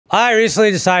I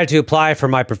recently decided to apply for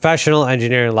my professional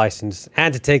engineering license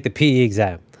and to take the PE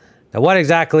exam. Now, what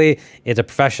exactly is a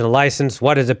professional license?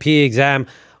 What is a PE exam?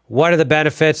 What are the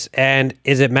benefits? And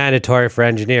is it mandatory for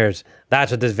engineers?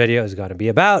 That's what this video is going to be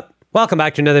about. Welcome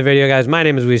back to another video, guys. My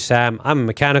name is Sam. I'm a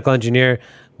mechanical engineer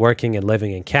working and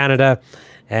living in Canada.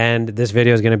 And this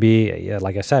video is going to be,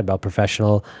 like I said, about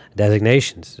professional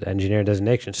designations, engineer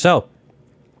designations. So,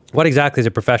 what exactly is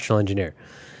a professional engineer?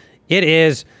 It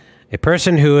is a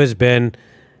person who has been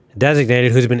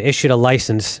designated, who's been issued a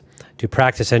license to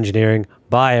practice engineering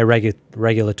by a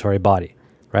regulatory body,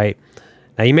 right?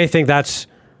 Now, you may think that's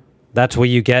what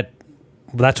you get,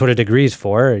 that's what a degree is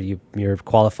for. You're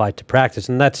qualified to practice,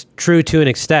 and that's true to an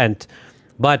extent,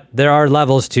 but there are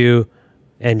levels to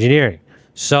engineering.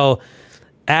 So,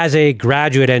 as a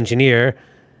graduate engineer,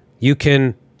 you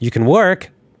can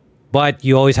work, but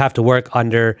you always have to work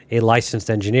under a licensed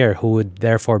engineer who would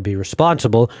therefore be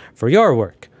responsible for your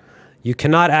work. You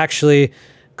cannot actually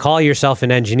call yourself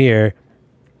an engineer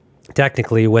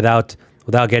technically without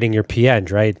getting your PENG,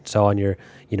 right? So on your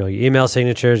your email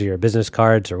signatures, or your business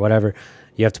cards, or whatever,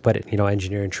 you have to put it,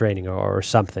 engineering training or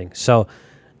something. So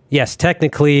yes,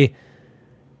 technically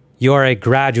you're a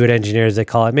graduate engineer, as they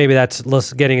call it. Maybe that's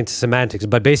getting into semantics,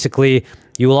 but basically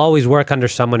you will always work under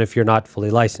someone if you're not fully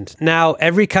licensed. Now,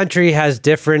 every country has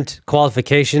different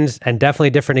qualifications and definitely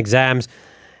different exams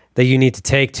that you need to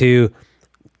take to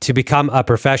become a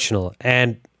professional.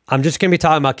 And I'm just going to be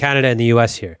talking about Canada and the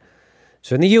US here.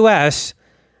 So in the US,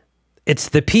 it's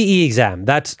the PE exam.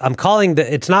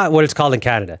 It's not what it's called in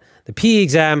Canada. The PE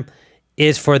exam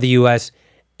is for the US,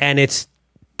 and it's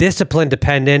discipline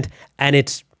dependent, and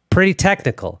it's pretty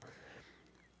technical.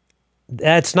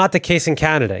 That's not the case in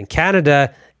Canada. In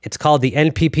Canada, it's called the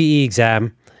NPPE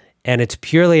exam, and it's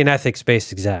purely an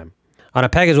ethics-based exam. On a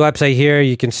PEG's website here,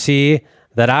 you can see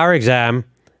that our exam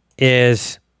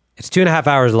it's 2.5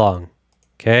 hours long.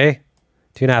 Okay?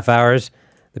 2.5 hours.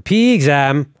 The PE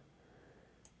exam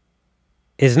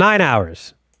is 9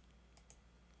 hours.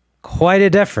 Quite a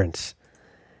difference.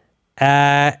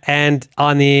 And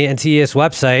on the NTES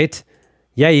website,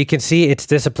 yeah, you can see it's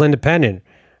discipline dependent,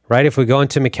 right? If we go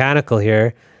into mechanical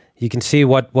here, you can see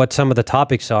what some of the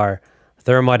topics are: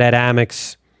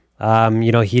 thermodynamics,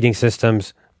 heating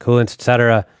systems, coolants,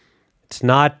 etc.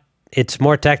 It's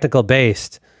more technical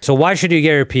based. So why should you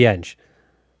get your PENG?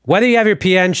 Whether you have your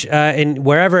PENG in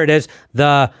wherever it is,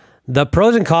 the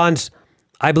pros and cons,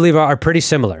 I believe, are pretty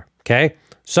similar. Okay,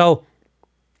 so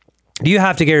do you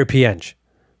have to get your PENG?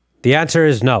 The answer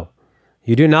is no.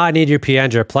 You do not need your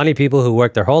PENG. There are plenty of people who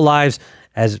work their whole lives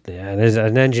as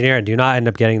an engineer and do not end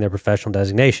up getting their professional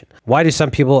designation. Why do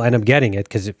some people end up getting it?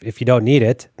 Because if you don't need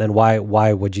it, then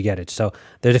why would you get it? So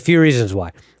there's a few reasons why.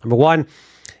 Number one,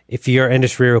 if your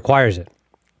industry requires it.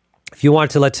 If you want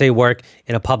to, let's say, work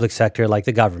in a public sector like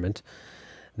the government,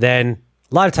 then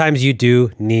a lot of times you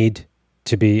do need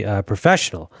to be a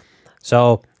professional.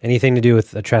 So anything to do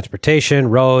with transportation,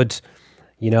 roads,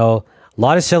 a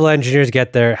lot of civil engineers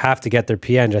have to get their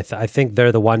PENG. I think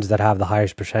they're the ones that have the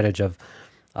highest percentage of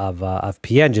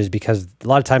PENGs, because a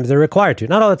lot of times they're required to.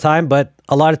 Not all the time, but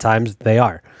a lot of times they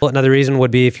are. Well, another reason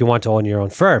would be if you want to own your own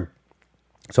firm.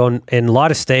 So in a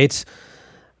lot of states,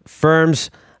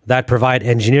 firms that provide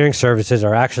engineering services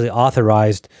are actually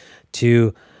authorized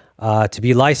to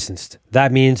be licensed.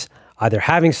 That means either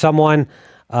having someone,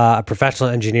 a professional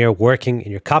engineer, working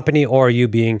in your company, or you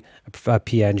being a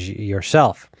PENG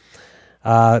yourself.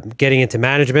 Getting into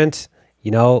management,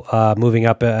 moving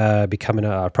up, becoming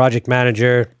a project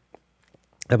manager.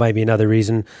 That might be another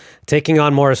reason. Taking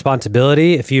on more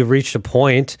responsibility. If you've reached a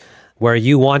point where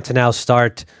you want to now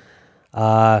start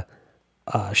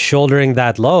shouldering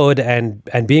that load and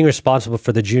being responsible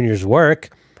for the junior's work,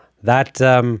 that's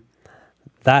something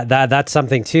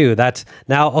too.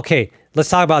 Now, okay, let's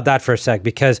talk about that for a sec,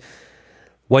 because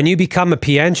when you become a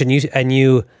PENG and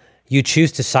you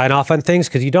choose to sign off on things,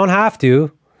 because you don't have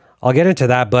to. I'll get into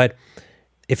that, but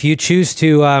if you choose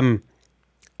to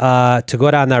go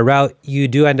down that route, you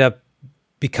do end up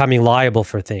becoming liable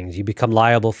for things. You become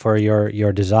liable for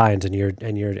your designs and your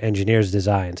engineer's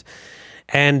designs,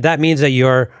 and that means that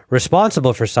you're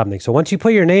responsible for something. So once you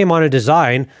put your name on a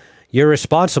design, you're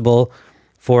responsible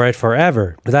for it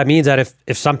forever. But that means that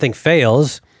if something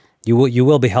fails, you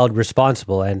will be held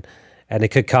responsible, and it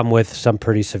could come with some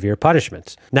pretty severe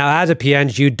punishments. Now, as a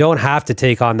PENG, you don't have to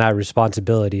take on that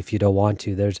responsibility if you don't want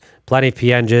to. There's plenty of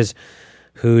PENGs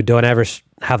who don't ever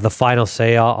have the final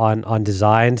say on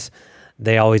designs.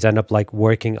 They always end up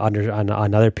working on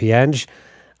another PENG.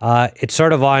 It's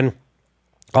sort of on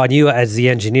you as the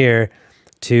engineer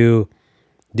to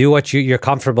do what you're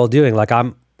comfortable doing.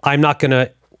 I'm not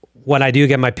gonna when I do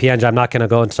get my PENG, I'm not going to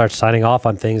go and start signing off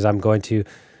on things. I'm going to,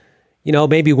 you know,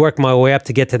 maybe work my way up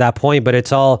to get to that point, but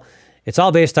it's all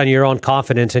based on your own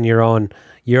confidence and your own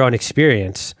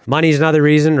experience. Money is another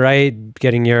reason, right?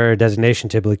 Getting your designation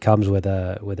typically comes with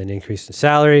an increase in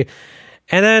salary.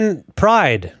 And then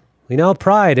pride, you know,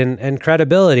 pride and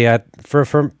credibility.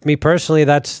 For me personally,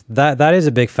 that is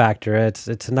a big factor. It's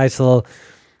a nice little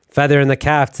feather in the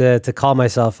cap to call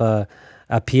myself a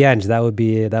PENG. That would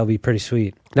be pretty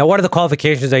sweet. Now, what are the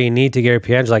qualifications that you need to get your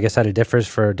PENG? Like I said, it differs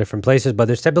for different places, but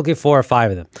there's typically 4 or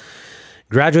 5 of them.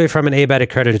 Graduate from an ABET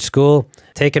accredited school,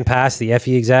 take and pass the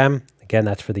FE exam. Again,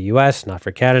 that's for the US, not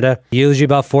for Canada. Usually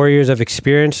about 4 years of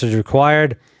experience is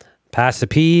required. Pass the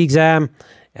PE exam,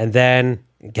 and then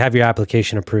have your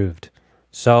application approved.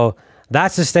 So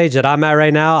that's the stage that I'm at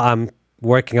right now. I'm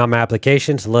working on my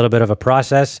applications, a little bit of a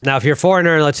process. Now, if you're a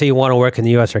foreigner, let's say you want to work in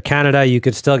the US or Canada, you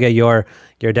could still get your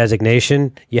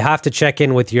designation. You have to check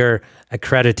in with your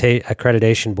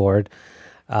accreditation board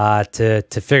to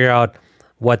figure out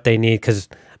what they need, because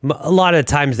a lot of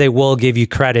times they will give you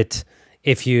credit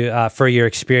if you for your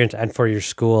experience and for your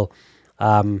school.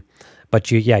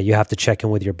 But you have to check in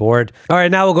with your board. All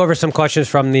right, now we'll go over some questions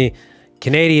from the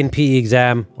Canadian PE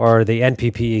exam, or the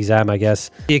NPPE exam, I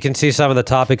guess. You can see some of the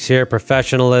topics here: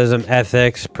 professionalism,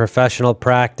 ethics, professional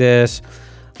practice,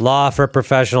 law for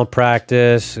professional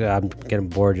practice. I'm getting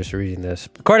bored just reading this.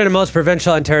 According to most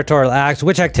provincial and territorial acts,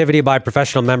 which activity by a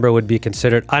professional member would be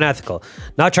considered unethical?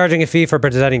 Not charging a fee for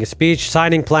presenting a speech,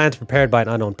 signing plans prepared by an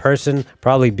unknown person.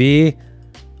 Probably B.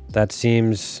 That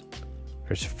seems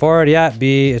forward. Yeah,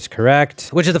 B is correct.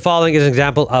 Which of the following is an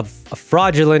example of a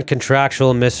fraudulent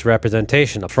contractual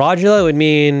misrepresentation? A fraudulent would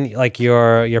mean like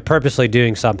you're purposely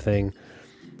doing something.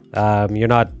 You're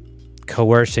not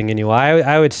coercing anyone.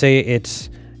 I would say it's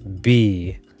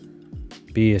B.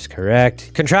 B is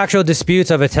correct. Contractual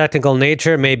disputes of a technical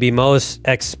nature may be most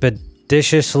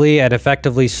expeditiously and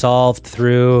effectively solved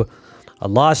through a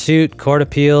lawsuit, court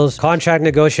appeals, contract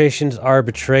negotiations,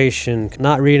 arbitration,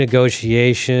 not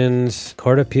renegotiations,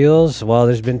 court appeals. Well,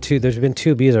 there's been two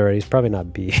B's already. It's probably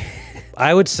not B.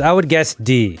 I would guess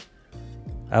D.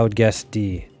 I would guess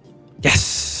D.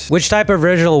 Yes. Which type of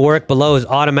original work below is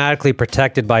automatically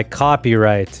protected by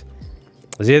copyright?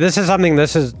 See, this is something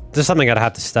I'd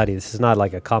have to study. This is not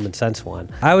like a common sense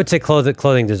one. I would say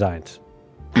clothing designs.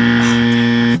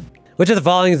 Which of the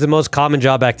following is the most common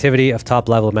job activity of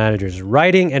top-level managers?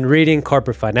 Writing and reading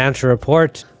corporate financial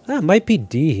reports. That might be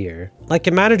D here. Like,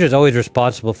 a manager is always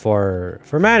responsible for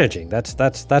managing. That's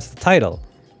the title.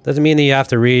 Doesn't mean that you have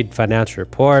to read financial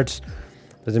reports.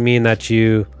 Doesn't mean that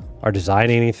you are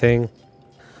designing anything.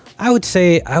 I would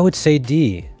say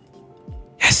D.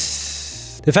 Yes.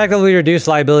 To effectively reduce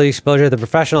liability exposure, the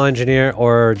professional engineer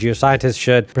or geoscientist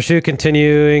should pursue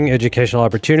continuing educational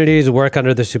opportunities, work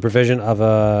under the supervision of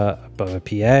a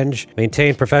PENG,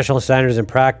 maintain professional standards in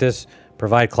practice,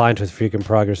 provide clients with frequent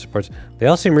progress reports. They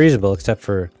all seem reasonable except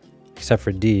for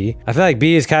D. I feel like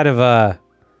B is kind of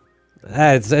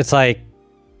it's like,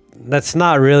 that's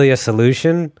not really a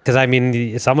solution, because I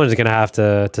mean someone's gonna have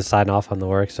to sign off on the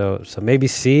work. So maybe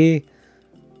C.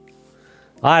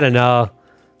 I don't know.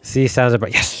 C sounds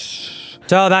about yes.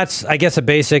 So that's, I guess, a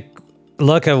basic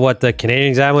look at what the Canadian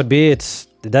exam would be. It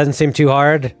doesn't seem too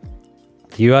hard.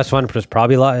 The US one is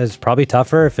probably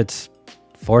tougher if it's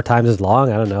 4 times as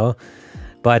long. I don't know,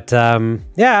 but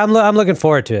yeah, I'm looking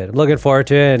forward to it. I'm looking forward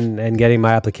to it and getting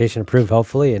my application approved,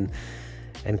 hopefully,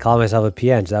 and call myself a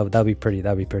PENG. That'd be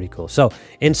pretty cool. So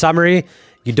in summary,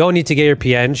 you don't need to get your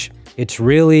PENG. It's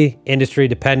really industry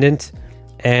dependent,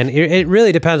 and it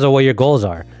really depends on what your goals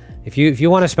are. If you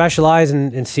want to specialize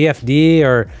in CFD,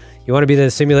 or you want to be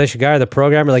the simulation guy or the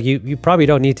programmer, like you probably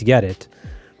don't need to get it.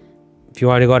 If you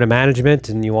want to go into management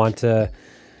and you want to,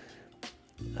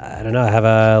 I don't know, have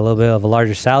a little bit of a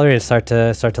larger salary and start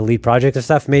to lead projects and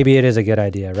stuff, maybe it is a good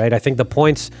idea, right? I think the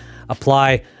points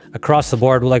apply across the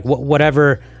board, like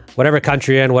whatever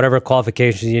country and whatever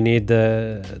qualifications you need,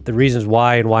 the reasons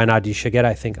why and why not you should get,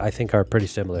 I think are pretty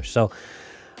similar. So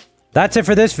that's it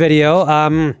for this video.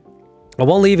 I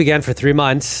won't leave again for 3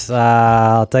 months.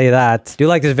 I'll tell you that. Do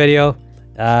like this video.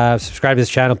 Subscribe to this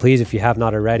channel, please, if you have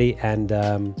not already. And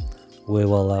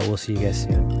we'll see you guys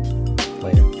soon.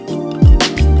 Later.